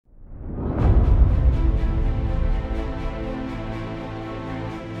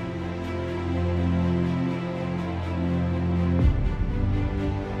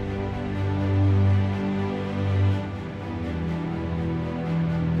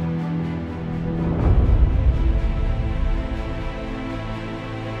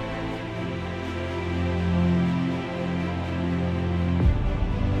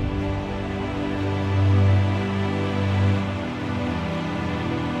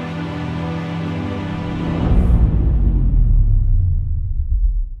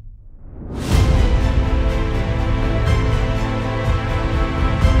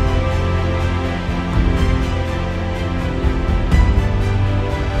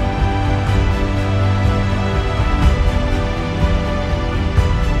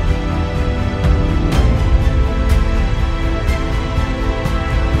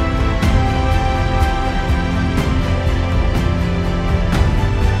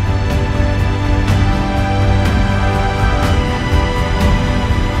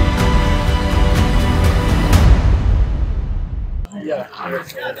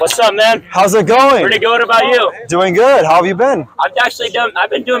What's up, man? How's it going? Pretty good. About you? Doing good. How have you been? I've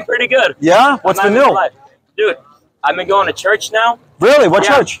been doing pretty good. Yeah? What's been new? Dude, I've been going to church now. Really? What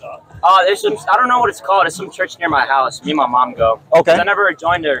church? There's some, I don't know what it's called. It's some church near my house. Me and my mom go. Okay. I never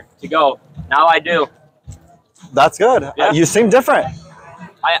joined her to go. Now I do. That's good. Yeah. You seem different.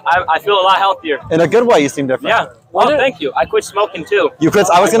 I feel a lot healthier. In a good way, you seem different. Yeah. Well, thank you. I quit smoking too. You quit?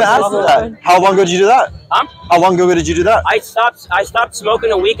 I was going to ask you that. How long ago did you do that? Huh? How long ago did you do that? I stopped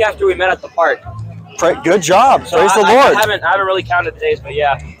smoking a week after we met at the park. Good job. So Praise the Lord. I haven't really counted the days, but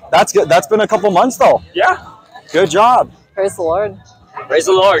yeah. That's good. That's been a couple months though. Yeah. Good job. Praise the Lord. Praise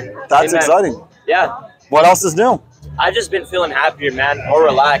the Lord. That's Amen. exciting. Yeah. What else is new? I've just been feeling happier, man. More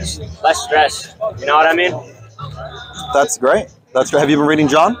relaxed, less stressed. You know what I mean? That's great. That's great. Have you been reading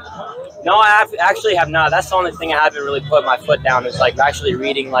John? No, I actually have not. That's the only thing I haven't really put my foot down is like actually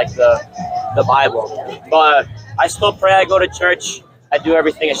reading like the Bible. But I still pray. I go to church. I do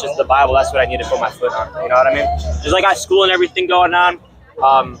everything. It's just the Bible. That's what I need to put my foot on. You know what I mean? There's like I school and everything going on.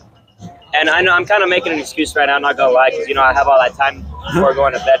 And I know I'm kind of making an excuse right now. I'm not gonna lie, because I have all that time before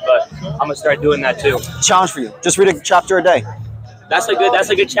going to bed. But I'm gonna start doing that too. Challenge for you. Just read a chapter a day. That's a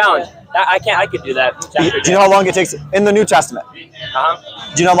good challenge. I could do that. Do you know how long it takes in the New Testament?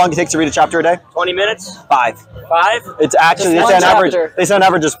 Uh-huh. Do you know how long it takes to read a chapter a day? 20 minutes? 5. 5? It's actually they say on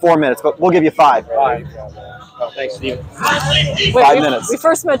average is 4 minutes, but we'll give you 5. 5. Oh, thanks, Steve. Wait, 5 minutes. We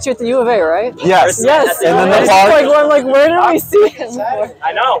first met you at the U of A, right? Yes. Yes. And then the park. I'm like, where did we see him?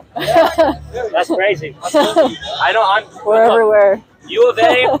 I know. That's crazy. I know. We're everywhere. U of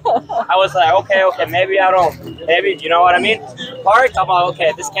A, I was like, okay, maybe I don't. Maybe, you know what I mean? Park, I'm like,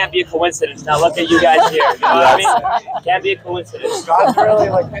 okay, this can't be a coincidence. Now look at you guys here. You know what I mean? Can't be a coincidence. God's really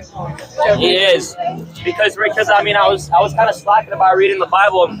like. He is. Because I mean, I was kind of slacking about reading the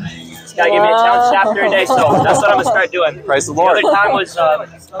Bible. This guy gave me a challenge chapter a day, so that's what I'm gonna start doing. Praise the Lord. The other time was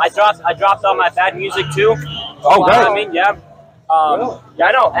I dropped all my bad music too. Oh, great. You know what I mean? Yeah. Yeah,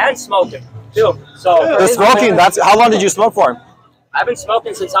 I know, and smoking too. So The smoking. That's how long did you smoke for? I've been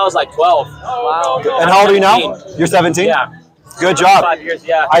smoking since I was like 12. Wow. And how old are you now? You're 17. Yeah. Good job. 5 years.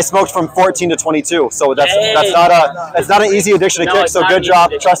 Yeah. I smoked from 14 to 22, so that's Hey. that's not an easy addiction to No, kick. it's So not good an easy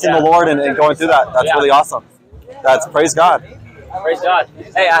job addiction, trusting the Lord and going through that. That's really awesome. That's praise God. Praise God.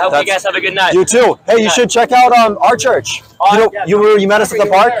 Hey, I hope you guys have a good night. You too. Hey, you should check out our church. You met us at the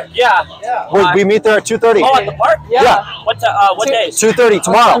park. Yeah. We meet there at 2:30. Oh, at the park? Yeah. What days? 2:30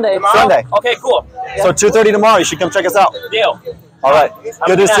 tomorrow. Sunday. Okay, cool. So 2:30 tomorrow. You should come check us out. Deal. All right.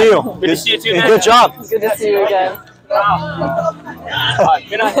 Good to see you. Good to see you too, man. Good job. Good to see you again.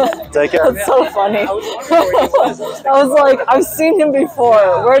 Good night. Take care. That's so funny. I was like, I've seen him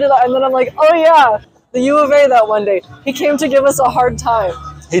before. Where did I? And then I'm like, oh yeah, the U of A that one day. He came to give us a hard time.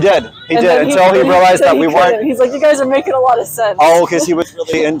 He did. He And did then until he realized that we couldn't. weren't. He's like, you guys are making a lot of sense. Oh, because he was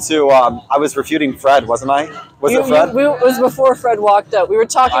really into. I was refuting Fred, wasn't I? Was it Fred? It was before Fred walked up. We were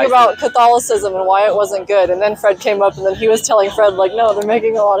talking about Catholicism and why it wasn't good, and then Fred came up, and then he was telling Fred, like, no, they're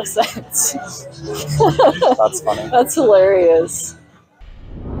making a lot of sense. That's funny. That's hilarious.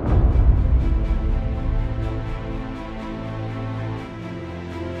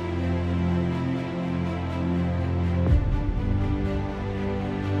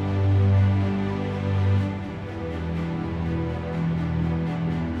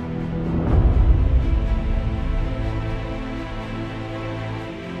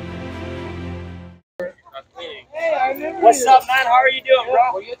 What's up, man? How are you doing,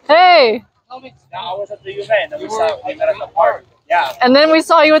 bro? Hey. No, I was at the U of A, and then we met at the park. Yeah. And then we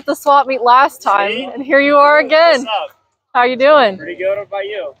saw you at the swap meet last time, and here you are again. What's up? How you doing? Pretty good. What about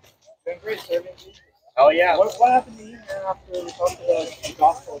you? Been great, serving. Oh yeah. What happened to you, man, after we talked about the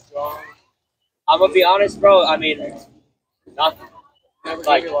gospel of John? I'm gonna be honest, bro. I mean, nothing. Never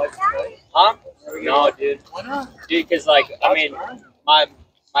Like, gave your life to Christ? huh? No, dude. Why not? Dude, because like, I mean, my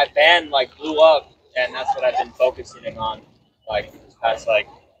band like blew up, and that's what I've been focusing on, like this past like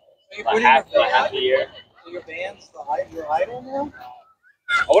half a year. So your band's your idol now?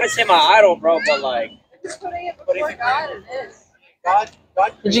 I wouldn't say my idol, bro, but like. Just putting it before God and this. God.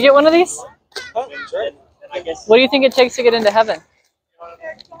 Did you get one of these? I guess. What do you think it takes to get into heaven?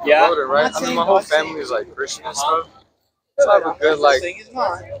 Yeah. Right? I mean, my whole family is like Christian and stuff. So I have a good like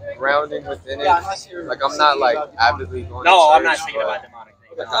grounding within it. Like I'm not like avidly going to church. I'm not thinking about demonic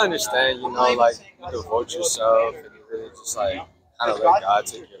things. Like I understand, you know, like you devote yourself and you really just like kind of let God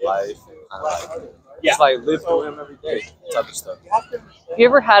take your life and kind of like just like live through Him every day, type of stuff. Have you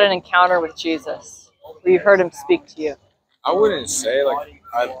ever had an encounter with Jesus where you've heard Him speak to you? I wouldn't say like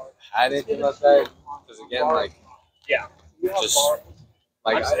I've had anything like that because again, like just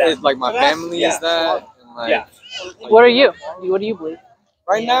like it's like my family is that. And, like, Yeah. What are you? What do you believe?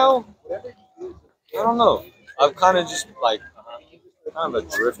 Right now, I don't know. I'm kind of just like kind of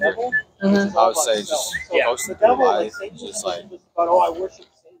a drifter. I would say just coasting through life, just like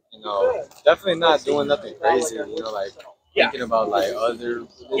definitely not doing nothing crazy. Like thinking about like other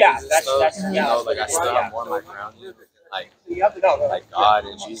religions and stuff. Like I still have more of my grounding, like God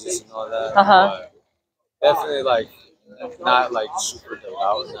and Jesus and all that. But definitely like not like super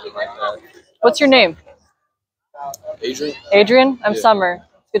devout or nothing like that. What's your name? Adrian. Adrian? I'm Summer.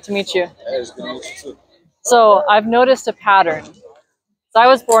 It's good to meet you. Yeah, it's good to meet you too. So I've noticed a pattern. So I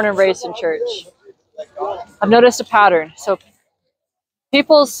was born and raised in church. I've noticed a pattern. So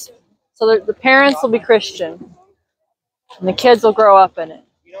the parents will be Christian, and the kids will grow up in it.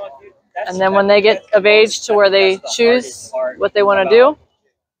 And then when they get of age to where they choose what they want to do,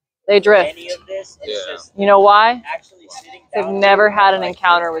 they drift. Yeah. You know why? They've never had an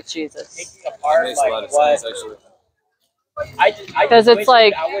encounter with Jesus. That makes a lot of sense, actually. Because it's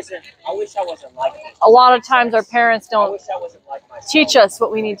like, I wish I wasn't like this. a lot of times our parents don't teach us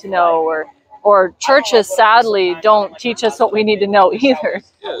what we need to know, or churches sadly don't teach us what we need to know either.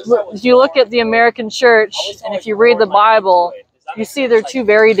 If you look at the American church and if you read the Bible, you see they're two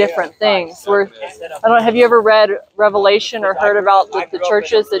very different things. Have you ever read Revelation or heard about the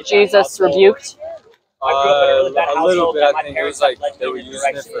churches that Jesus rebuked? A little bit. I think it was like they were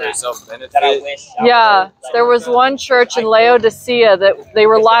using it for their self-benefit. Yeah, there was one church in Laodicea that they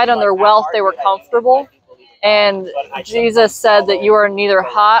relied on their wealth. They were comfortable. And Jesus said that you are neither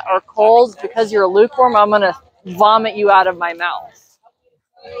hot or cold. Because you're lukewarm, I'm going to vomit you out of my mouth.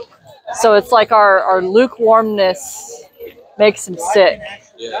 So it's like our lukewarmness makes him sick.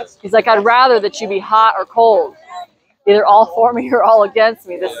 Yeah. He's like, I'd rather that you be hot or cold. Either all for me or all against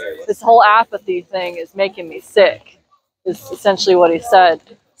me. This whole apathy thing is making me sick, is essentially what he said.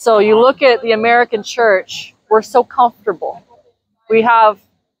 So you look at the American church, we're so comfortable.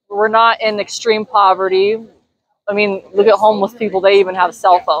 We're not in extreme poverty. I mean, look at homeless people, they even have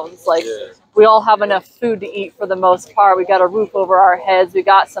cell phones. Like, we all have enough food to eat for the most part. We got a roof over our heads, we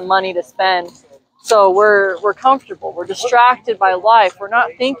got some money to spend. So we're comfortable. We're distracted by life. We're not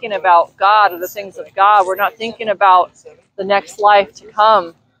thinking about God or the things of God. We're not thinking about the next life to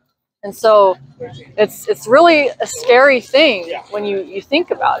come. And so it's really a scary thing when you think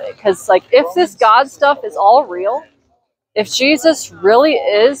about it. Because like, if this God stuff is all real, if Jesus really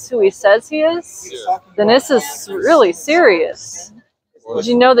is who he says he is, then this is really serious. Did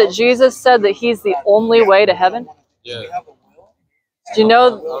you know that Jesus said that he's the only way to heaven? Yeah. Do you know?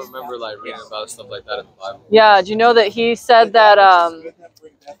 I remember like reading about stuff like that in the Bible. Yeah. Do you know that he said that?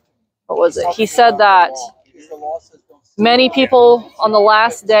 What was it? He said that many people on the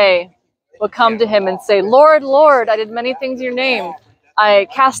last day would come to him and say, "Lord, Lord, I did many things in your name. I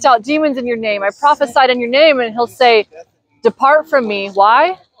cast out demons in your name. I prophesied in your name." And he'll say, "Depart from me."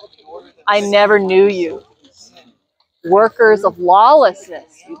 Why? "I never knew you. Workers of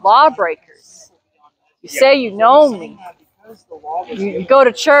lawlessness, you lawbreakers. You say you know me. You go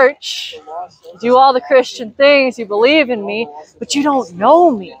to church, do all the Christian things, you believe in me, but you don't know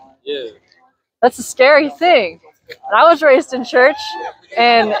me." Yeah. That's a scary thing. And I was raised in church,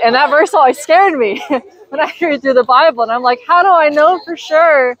 and that verse always scared me when I read through the Bible. And I'm like, how do I know for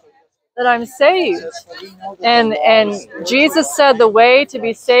sure that I'm saved? And Jesus said the way to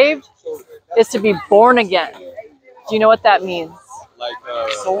be saved is to be born again. Do you know what that means? Like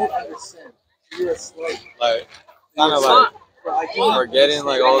kind of like forgetting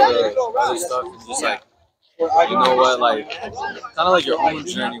like all the other stuff and just like, you know what, like kind of like your own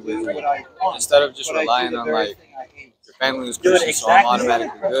journey with it. Instead of just relying on like your family was Christian, so I'm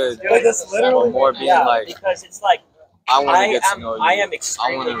automatically good. Or more being like, because it's like, I want to get to know you. I am want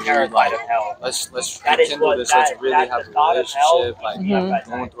extremely to really terrified like, of hell. let's That is rekindle what this. Let's really that have the a thought of hell, relationship, like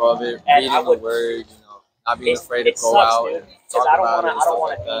going through all of it, And reading I the would- word, not being afraid to it go sucks, out dude, and because talk I don't about want it to. and I don't stuff want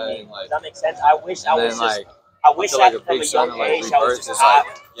like to that. be. And like, Does that make sense? I wish I and was then just. like, I I wish feel like that a from big a sign young of like age I was rebirth just is taught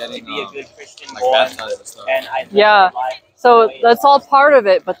like to getting be a good Christian like boy. baptized and stuff. And I Yeah. So that's all part of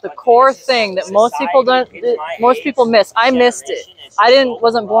it, but the core thing that most people miss. I missed it. I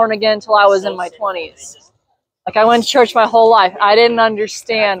wasn't born again until I was in my 20s. Like, I went to church my whole life. I didn't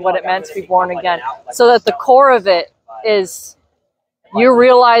understand what it meant to be born again. So that the core of it is you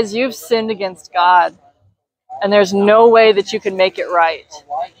realize you've sinned against God, and there's no way that you can make it right.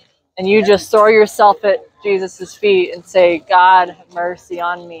 And you just throw yourself at Jesus' feet and say, "God, have mercy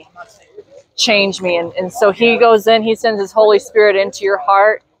on me. Change me." And so he goes in, he sends his Holy Spirit into your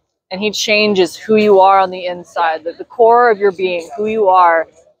heart, and he changes who you are on the inside, the core of your being, who you are,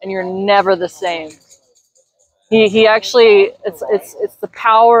 and you're never the same. He actually, it's the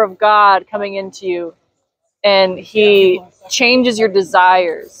power of God coming into you and he changes your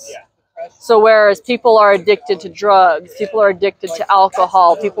desires. So whereas people are addicted to drugs, people are addicted to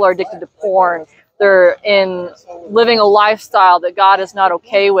alcohol, people are addicted to porn, they're in living a lifestyle that God is not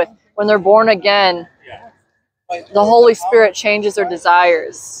okay with. When they're born again, the Holy Spirit changes their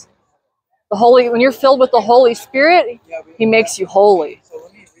desires. When you're filled with the Holy Spirit, he makes you holy.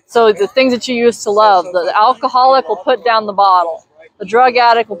 So the things that you used to love, the alcoholic will put down the bottle. The drug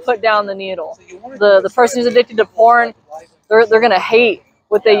addict will put down the needle. The person who's addicted to porn, they're going to hate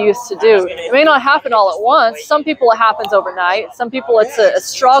what they used to do. It may not happen all at once. Some people it happens overnight. Some people it's a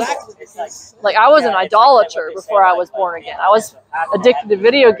struggle. Like I was an idolater before I was born again. I was addicted to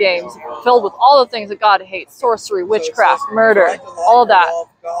video games, filled with all the things that God hates: sorcery, witchcraft, murder, all of that.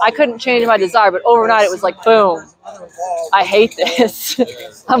 I couldn't change my desire, but overnight it was like, boom, I hate this.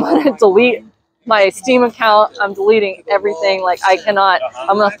 I'm going to delete my Steam account. I'm deleting everything. Like I'm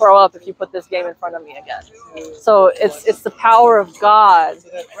going to throw up if you put this game in front of me again. So it's the power of God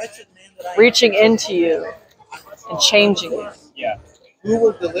reaching into you and changing you.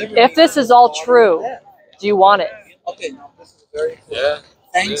 If this is all true, do you want it? Yeah.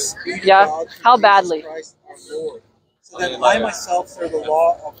 Thanks. Yeah? How badly? So that I myself serve the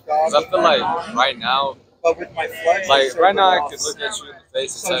law of God. I feel like right now, but with my flesh, like right now, I could look at you in the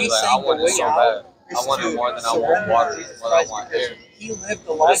face and tell you like, I want it so bad. I want it more than I want water, what I want air.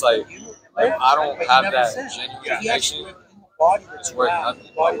 But it's like I don't have that genuine connection. It's worth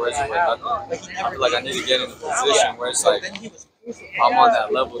nothing. My words are worth nothing. I feel like I need to get in a position where it's like I'm on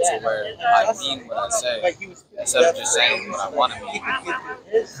that level to where I mean what I say instead of just saying what I want to mean.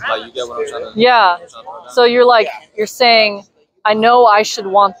 Like you get what I'm trying to. Yeah. So you're saying, I know I should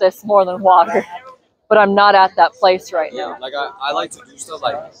want this more than water, but I'm not at that place right now. Like I like to do stuff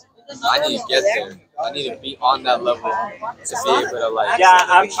like I need to get there. I need to be on that level to be able to like. Yeah,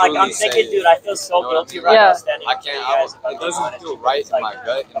 I'm thinking, dude, I feel so guilty right now standing. I can't. It doesn't feel right in my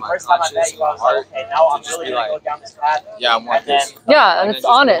gut, in my conscience, in my heart. Okay, now I'm to just really be gonna go like, down this path. yeah, I want this. Yeah, and it's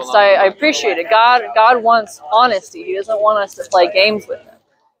honest. I appreciate it. God wants honesty. He doesn't want us to play games with him.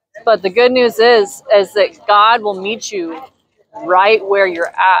 But the good news is that God will meet you right where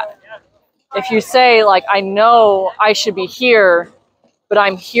you're at. If you say, like, I know I should be here, but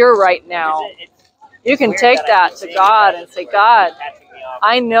I'm here right now, you can take that to God and say, God,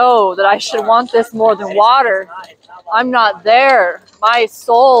 I know that I should want this more than water. I'm not there. My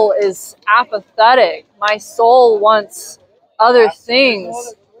soul is apathetic. My soul wants other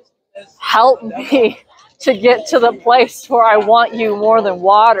things. Help me to get to the place where I want you more than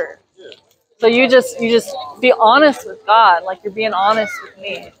water. So you just be honest with God, like you're being honest with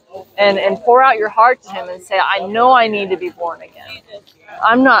me, and pour out your heart to him and say, I know I need to be born again.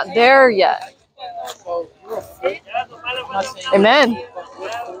 I'm not there yet. Amen.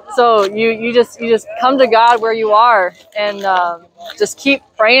 So you just come to God where you are and just keep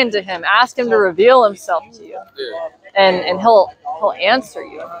praying to him. Ask him to reveal himself to you, and he'll answer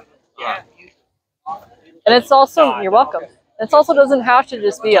you. And it's also, you're welcome. It also doesn't have to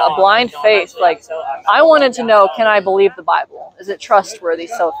just be a blind faith. Like, I wanted to know, can I believe the Bible? Is it trustworthy?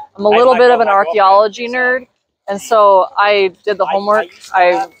 So I'm a little bit of an archaeology nerd, and so I did the homework.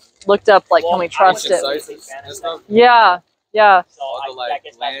 I looked up, like, can we trust it? Yeah. All the like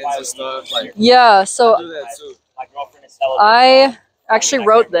lands and stuff. Like, yeah, so I do that too. I actually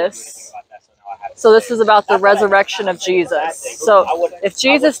wrote this. So this is about the resurrection of Jesus. So if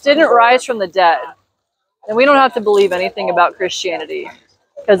Jesus didn't rise from the dead, then we don't have to believe anything about Christianity.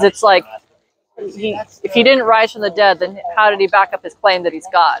 Because it's like, if he didn't rise from the dead, then how did he back up his claim that he's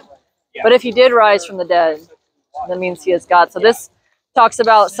God? But if he did rise from the dead, that means he is God. So this talks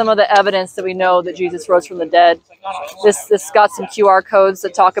about some of the evidence that we know that Jesus rose from the dead. This got some QR codes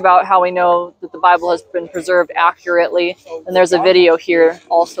that talk about how we know that the Bible has been preserved accurately. And there's a video here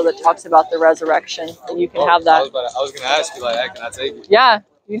also that talks about the resurrection. And you can have that. I was going to ask you, like, hey, can I take it? Yeah,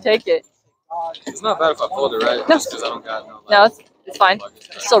 you can take it. It's not bad if I fold it, right? No. Just because I don't got No, it's fine.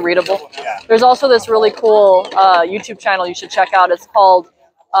 It's still readable. There's also this really cool YouTube channel you should check out. It's called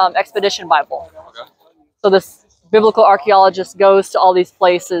Expedition Bible. Okay. So this biblical archaeologist goes to all these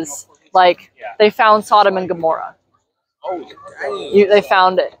places. Like, they found Sodom and Gomorrah. Oh, dang. They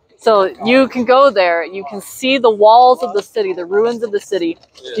found it. So you can go there. You can see the walls of the city, the ruins of the city.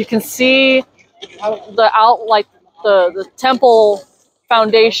 You can see the temple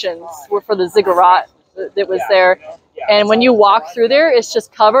foundations were for the ziggurat that was there. And when you walk through there, it's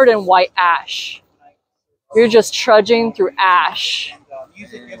just covered in white ash. You're just trudging through ash.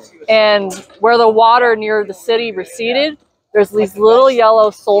 And where the water near the city receded, there's these little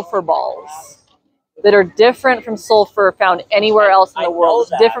yellow sulfur balls. that are different from sulfur found anywhere else in the world.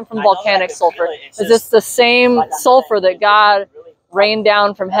 It's different from volcanic sulfur. It's the same sulfur that God rained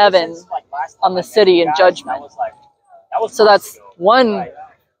down from heaven on the city in judgment. So that's one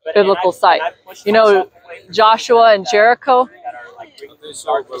biblical site. You know, Joshua and Jericho,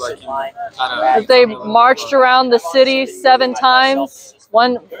 they marched around the city 7 times.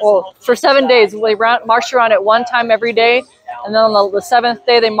 For 7 days, they marched around it 1 time every day. And then on the 7th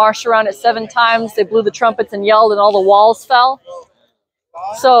day, they marched around it 7 times. They blew the trumpets and yelled, and all the walls fell.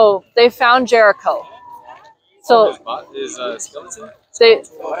 So they found Jericho. So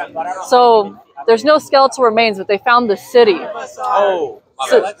there's no skeletal remains, but they found the city.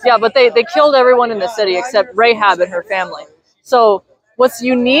 So, yeah, but they killed everyone in the city except Rahab and her family. So what's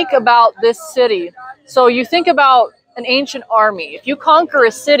unique about this city, so you think about an ancient army. If you conquer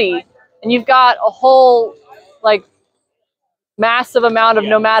a city and you've got a whole like massive amount of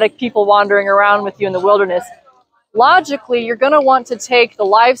nomadic people wandering around with you in the wilderness, logically you're going to want to take the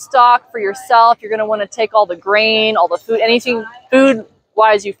livestock for yourself. You're going to want to take all the grain, all the food, anything food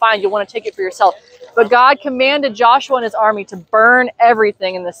wise you find, you'll want to take it for yourself. But God commanded Joshua and his army to burn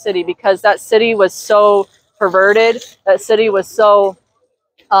everything in the city because that city was so perverted. That city was so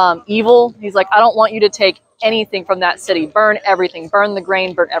evil. He's like, I don't want you to take anything from that city. Burn everything. Burn the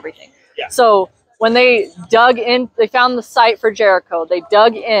grain. Burn everything. Yeah. So when they dug in, they found the site for Jericho. They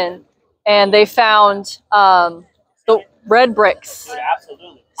dug in and they found the red bricks.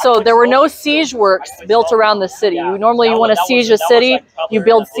 So there were no siege works built around the city. Normally you want to siege a city, you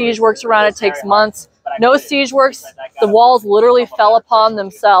build siege works around it, takes months. No siege works. The walls literally fell upon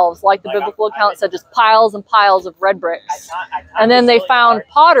themselves, like the biblical account said, just piles and piles of red bricks. And then they found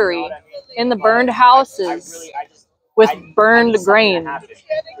pottery in the burned houses with burned grain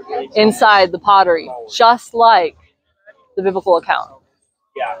inside the pottery, just like the biblical account.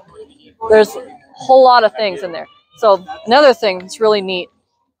 There's a whole lot of things in there. So another thing that's really neat,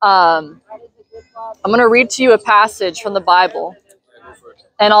 I'm going to read to you a passage from the Bible,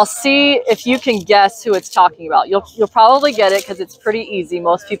 and I'll see if you can guess who it's talking about. You'll probably get it because it's pretty easy.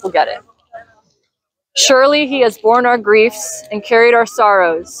 Most people get it. Surely he has borne our griefs and carried our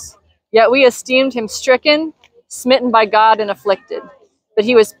sorrows, yet we esteemed him stricken, smitten by God, and afflicted. But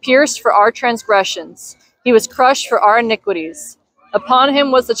he was pierced for our transgressions. He was crushed for our iniquities. Upon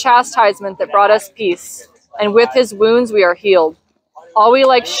him was the chastisement that brought us peace, and with his wounds we are healed. All we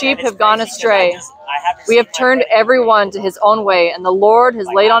like sheep have gone astray. We have turned everyone to his own way, and the Lord has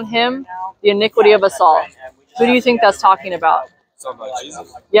laid on him the iniquity of us all. Who do you think that's talking about?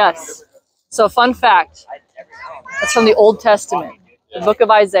 Jesus. Yes. So fun fact, that's from the Old Testament, the book of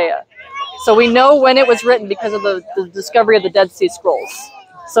Isaiah. So we know when it was written because of the discovery of the Dead Sea Scrolls.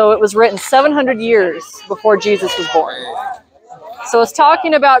 So it was written 700 years before Jesus was born. So it's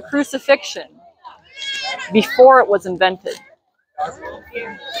talking about crucifixion before it was invented.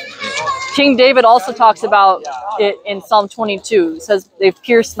 King David also talks about it in Psalm 22. It says, they've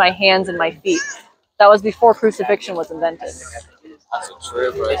pierced my hands and my feet. That was before crucifixion was invented. That's a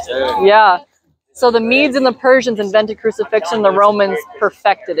trip right there. Yeah. So the Medes and the Persians invented crucifixion. The Romans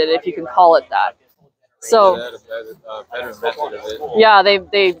perfected it, if you can call it that. So They had a better method of it. yeah, they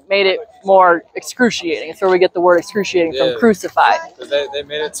made it more excruciating. That's where we get the word excruciating from crucified. Because they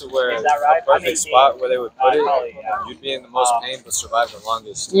made it to where a perfect spot where they would put it, you'd be in the most pain but survive the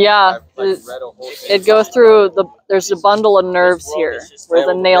longest. Yeah, I've read a whole thing. it goes through there's a bundle of nerves here where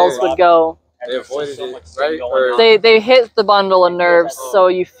the nails would go. They avoided it, right? Or They hit the bundle of nerves, so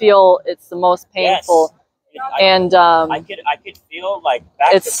you feel it's the most painful. And I could feel like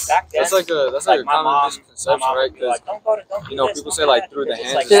back it's- to back then. that's like a my common mom, misconception, right? Because don't you know, people say like through the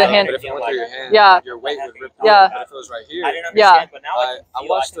hands, and Through the stuff, hand. but if it went through your hand, Yeah. your weight would rip through. Yeah. But if it was right here, I didn't Yeah. understand, but now I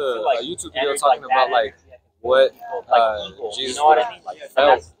watched a YouTube video talking about like what Jesus you know what I mean?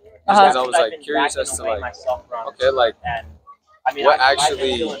 felt. Just Uh-huh. because I was like curious as to like, okay, like what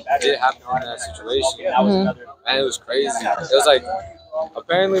actually did happen in that situation, Mhm. and it was crazy. It was like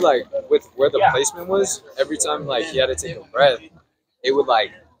apparently like with where the placement was, every time like he had to take a breath, it would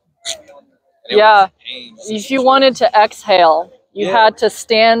like. and it Yeah. would pain. if you wanted to exhale, you had to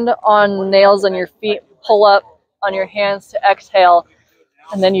stand on nails on your feet, pull up on your hands to exhale,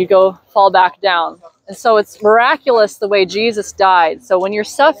 and then you go fall back down. And so it's miraculous the way Jesus died. So when you're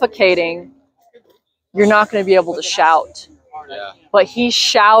suffocating, you're not going to be able to shout. Yeah. But he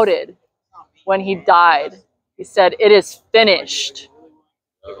shouted when he died. He said, "It is finished."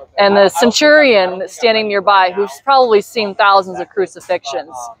 And the centurion standing nearby, who's probably seen thousands of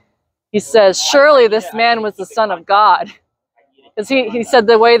crucifixions, he says, "Surely this man was the Son of God." Because he said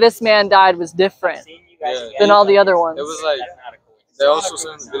the way this man died was different Yeah. than all the other ones. It was like they also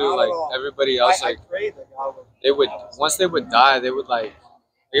said in the video, like, everybody else, like, they would, once they would die, they would, like,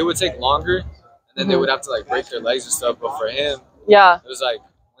 it would take longer, and then they would have to, like, break their legs and stuff. But for him, it was like,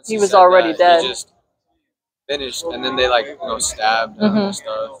 once he was already dead. He just finished, and then they, like, you know, stabbed him and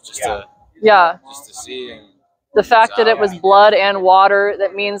stuff just to see. And the fact that it was blood and water,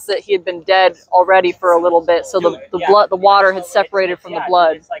 that means that he had been dead already for a little bit. So the water had separated from the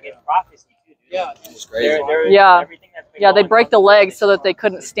blood. Yeah, it's crazy. Yeah, they break the legs so that they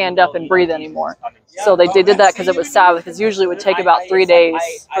couldn't stand up and breathe anymore. So they did that because it was Sabbath, because usually it would take about 3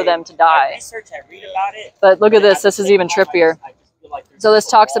 days for them to die. But look at this. This is even trippier. So this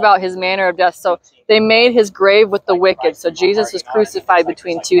talks about his manner of death. So they made his grave with the wicked. So Jesus was crucified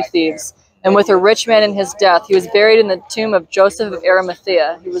between two thieves. And with a rich man in his death, he was buried in the tomb of Joseph of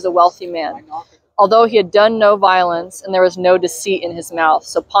Arimathea. He was a wealthy man, although he had done no violence, and there was no deceit in his mouth.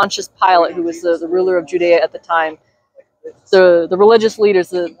 So Pontius Pilate, who was the ruler of Judea at the time, the religious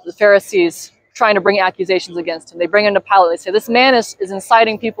leaders, the Pharisees, trying to bring accusations against him. They bring him to Pilate. They say, this man is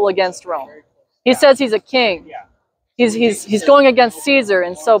inciting people against Rome. He says he's a king. He's going against Caesar.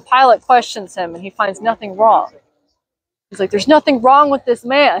 And so Pilate questions him, and he finds nothing wrong. He's like, there's nothing wrong with this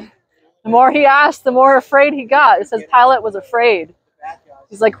man. The more he asked, the more afraid he got. It says Pilate was afraid.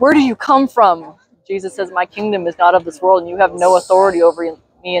 He's like, where do you come from? Jesus says, my kingdom is not of this world, and you have no authority over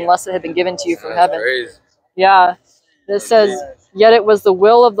me unless it had been given to you from heaven. Crazy. Yeah. It says, yet it was the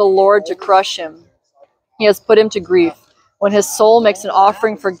will of the Lord to crush him. He has put him to grief. When his soul makes an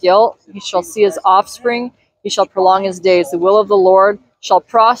offering for guilt, he shall see his offspring. He shall prolong his days. The will of the Lord shall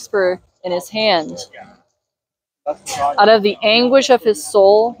prosper in his hand. Out of the anguish of his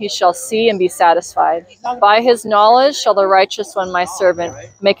soul he shall see and be satisfied. By his knowledge shall the righteous one, my servant,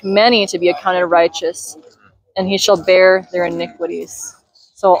 make many to be accounted righteous, and he shall bear their iniquities.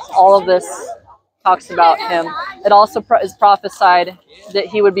 So all of this talks about him. It also is prophesied that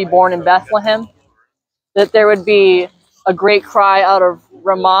he would be born in Bethlehem, that there would be a great cry out of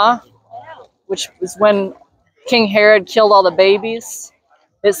Ramah, which was when King Herod killed all the babies.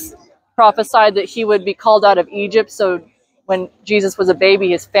 It's prophesied that he would be called out of Egypt. So when Jesus was a baby,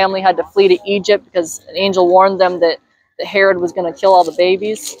 his family had to flee to Egypt because an angel warned them that Herod was going to kill all the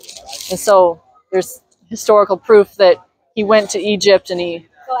babies. And so there's historical proof that he went to Egypt, and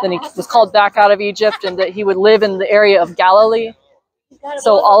then he was called back out of Egypt, and that he would live in the area of Galilee.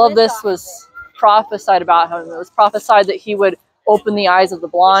 So all of this was prophesied about him. It was prophesied that he would open the eyes of the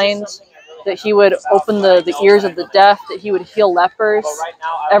blind, that he would open the ears of the deaf, that he would heal lepers.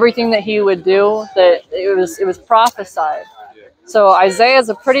 Everything that he would do, that it was prophesied. So Isaiah is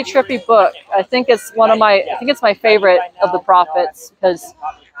a pretty trippy book. I think it's my favorite of the prophets, because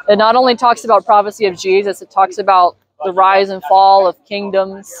it not only talks about prophecy of Jesus, it talks about the rise and fall of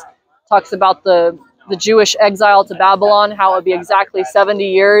kingdoms, talks about the Jewish exile to Babylon, how it would be exactly 70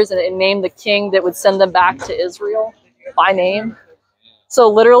 years, and it named the king that would send them back to Israel by name. So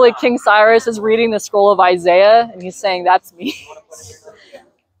literally King Cyrus is reading the scroll of Isaiah, and he's saying, that's me.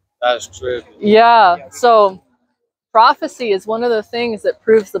 That's true. Yeah, so prophecy is one of the things that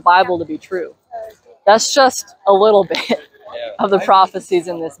proves the Bible to be true. That's just a little bit of the prophecies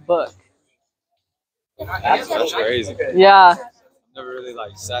in this book. That's crazy. Yeah. I've never really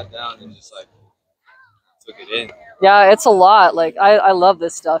like sat down and just like took it in. Yeah, it's a lot. Like I love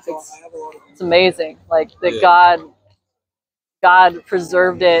this stuff. It's amazing. Like that God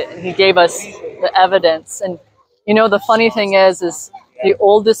preserved it, and he gave us the evidence. And you know, the funny thing is the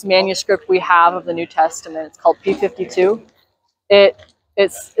oldest manuscript we have of the New Testament, it's called P52.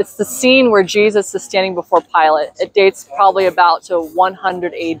 It's the scene where Jesus is standing before Pilate. It dates probably about to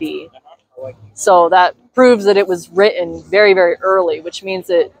 100 AD. So that proves that it was written very, very early, which means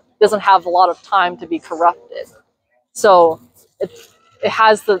it doesn't have a lot of time to be corrupted. So it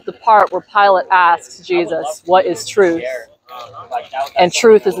has the part where Pilate asks Jesus, what is truth? And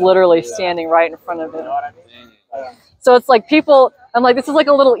truth is literally standing right in front of him. So it's like I'm like, this is like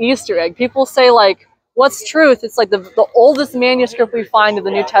a little Easter egg. People say like, what's truth? It's like the oldest manuscript we find of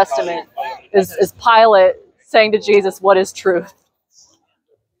the New Testament is Pilate saying to Jesus, what is truth?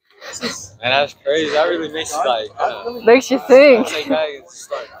 Man, that's crazy. That really makes you like makes you think. Take back and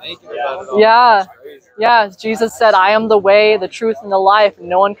start thinking about it all. Yeah. Yeah. Jesus said, I am the way, the truth, and the life, and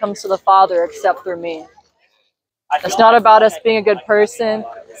no one comes to the Father except through me. It's not about us being a good person.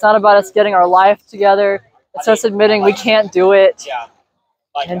 It's not about us getting our life together. It's us admitting we can't do it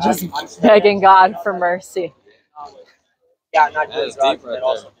and just begging God for mercy. Yeah, not good drugs, but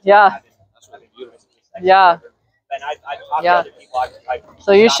also yeah. That's really beautiful. Yeah. Yeah.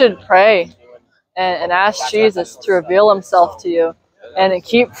 So you should pray and ask Jesus to reveal himself to you, and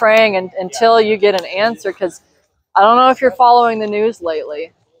keep praying until you get an answer, because I don't know if you're following the news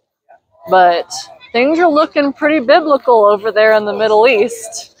lately, but things are looking pretty biblical over there in the Middle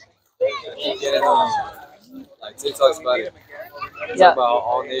East. Getting like TikToks about it. It's Yeah. about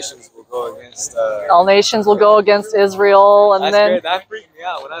all nations will go against. All nations will go against Israel, and That's then great. That freaked me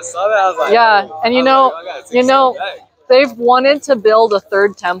out when I saw that. I was like, yeah, oh, and I was like, I gotta take a step back. they've wanted to build a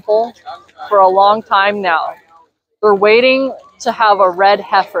third temple for a long time now. They're waiting to have a red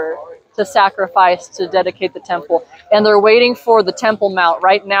heifer to sacrifice to dedicate the temple, and they're waiting for the Temple Mount.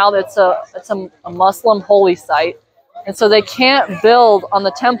 Right now, it's a Muslim holy site, and so they can't build on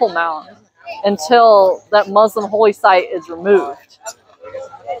the Temple Mount until that Muslim holy site is removed.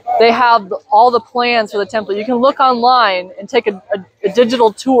 They have all the plans for the temple. You can look online and take a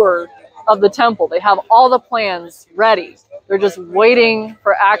digital tour of the temple. They have all the plans ready. They're just waiting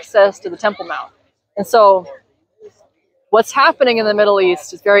for access to the Temple Mount. And so what's happening in the Middle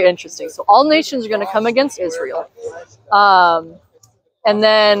East is very interesting. So all nations are going to come against Israel. And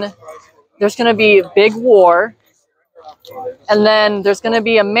then there's going to be a big war. And then there's going to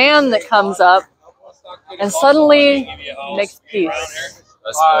be a man that comes up and suddenly makes peace.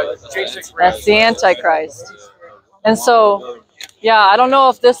 That's the Antichrist. And so, yeah, I don't know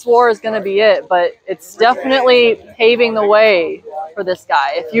if this war is going to be it, but it's definitely paving the way for this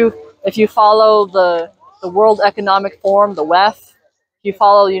guy. If you follow the World Economic Forum, the WEF, if you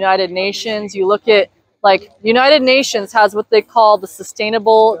follow the United Nations, you look at, like, United Nations has what they call the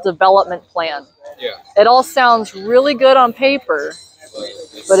Sustainable Development Plan. Yeah. It all sounds really good on paper,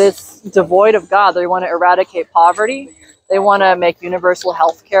 but it's devoid of God. They want to eradicate poverty. They want to make universal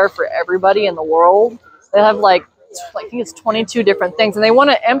health care for everybody in the world. They have like, I think it's 22 different things, and they want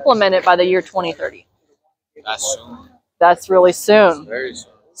to implement it by the year 2030. That's soon. That's really soon. Very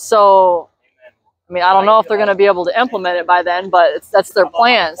soon. So, I mean, I don't know if they're going to be able to implement it by then, but that's their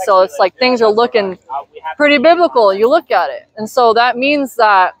plan. So it's like things are looking pretty biblical. You look at it. And so that means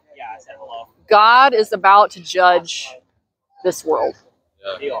that God is about to judge this world.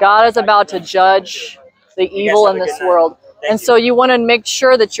 God is about to judge the evil in this world. And so you want to make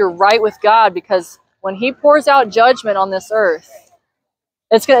sure that you're right with God, because when he pours out judgment on this earth,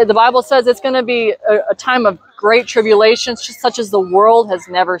 the Bible says it's going to be a time of great tribulation, such as the world has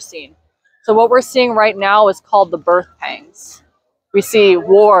never seen. So what we're seeing right now is called the birth pangs. We see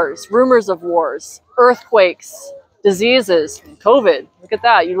wars, rumors of wars, earthquakes, diseases, COVID. Look at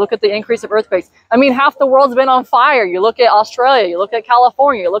that. You look at the increase of earthquakes. I mean, half the world's been on fire. You look at Australia, you look at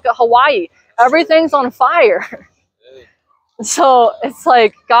California, you look at Hawaii. Everything's on fire. So it's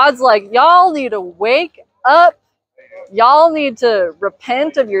like, God's like, y'all need to wake up. Y'all need to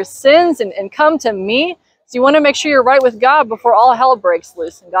repent of your sins and come to me. So you want to make sure you're right with God before all hell breaks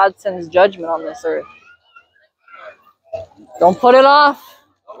loose and God sends judgment on this earth. Don't put it off.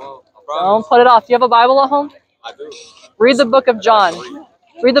 Don't put it off. Do you have a Bible at home? I do. Read the book of John.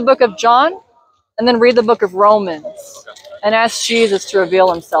 Read the book of John, and then read the book of Romans. And ask Jesus to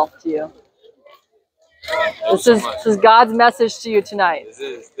reveal himself to you. This is God's message to you tonight.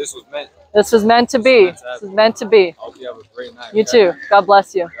 This was meant. This was meant to be. This was meant to be. I hope you have a great night. You too. God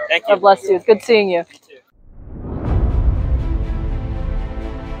bless you. Thank you. God bless you. It's good seeing you.